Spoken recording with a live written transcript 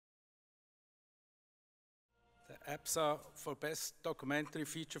APSA for Best Documentary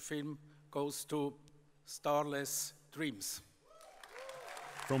Feature Film goes to Starless Dreams.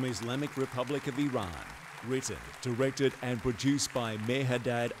 From Islamic Republic of Iran, written, directed and produced by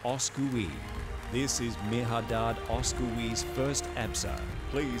Mehrdad Oskouei. This is Mehrdad Oskouei's first APSA.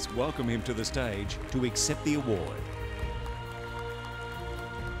 Please welcome him to the stage to accept the award.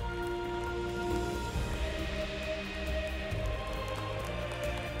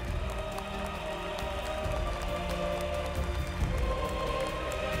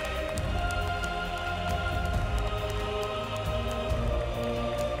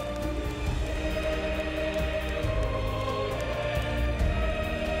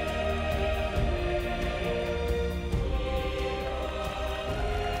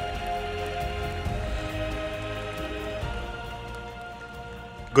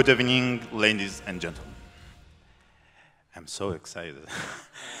 Good evening, ladies and gentlemen. I'm so excited.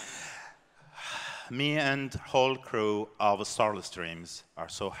 Me and whole crew of Starless Dreams are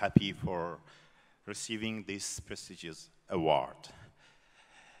so happy for receiving this prestigious award.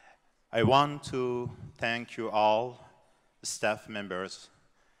 I want to thank you all, staff members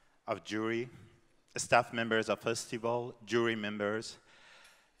of jury, staff members of festival, jury members,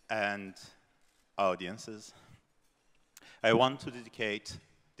 and audiences. I want to dedicate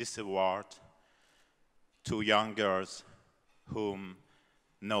this award to young girls whom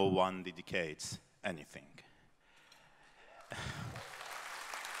no one dedicates anything.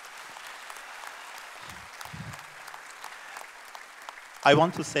 I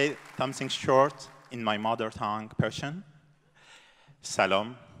want to say something short in my mother tongue, Persian.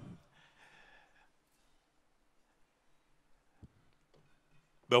 Salam.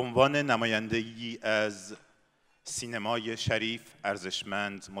 به عنوان نمایندگی از سینمای شریف،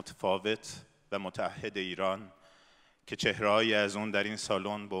 ارزشمند، متفاوت و متعهد ایران که چهره‌ای از اون در این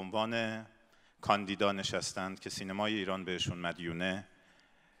سالن به عنوان کاندیدا نشستند که سینمای ایران بهشون مدیونه،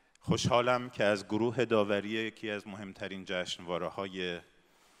 خوشحالم که از گروه داوری یکی از مهمترین جشنواره‌های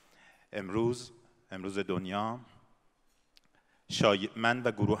امروز دنیا من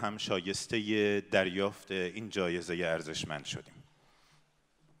و گروه هم شایسته دریافت این جایزه ارزشمند شدیم.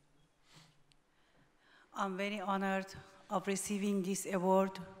 I'm very honored of receiving this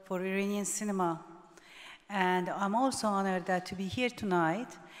award for Iranian cinema. And I'm also honored that to be here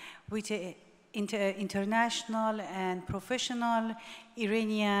tonight with an international and professional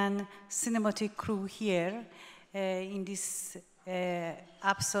Iranian cinematic crew here in this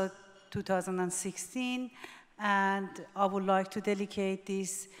episode 2016. And I would like to dedicate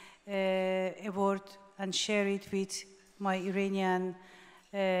this award and share it with my Iranian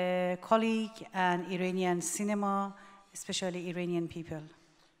colleague and Iranian cinema, especially Iranian people.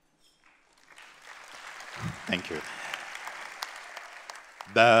 Thank you.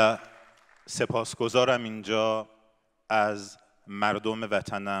 و سپاسگزارم اینجا از مردم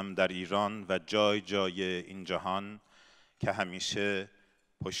وطنم در ایران و جای جای این جهان که همیشه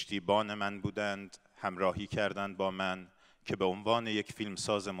پشتیبان من بودند، همراهی کردند با من که به عنوان یک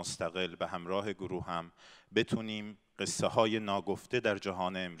فیلمساز مستقل به همراه گروهم بتونیم قصه های ناگفته در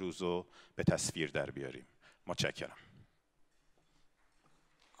جهان امروز رو به تصویر در بیاریم. متشکرم.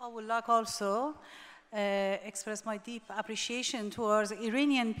 I would like also express my deep appreciation towards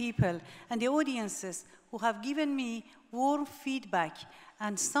Iranian people and the audiences who have given me warm feedback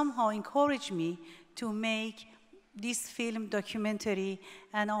and somehow encouraged me to make this film documentary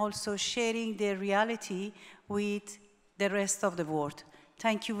and also sharing their reality with the rest of the world.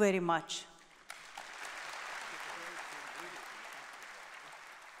 Thank you very much.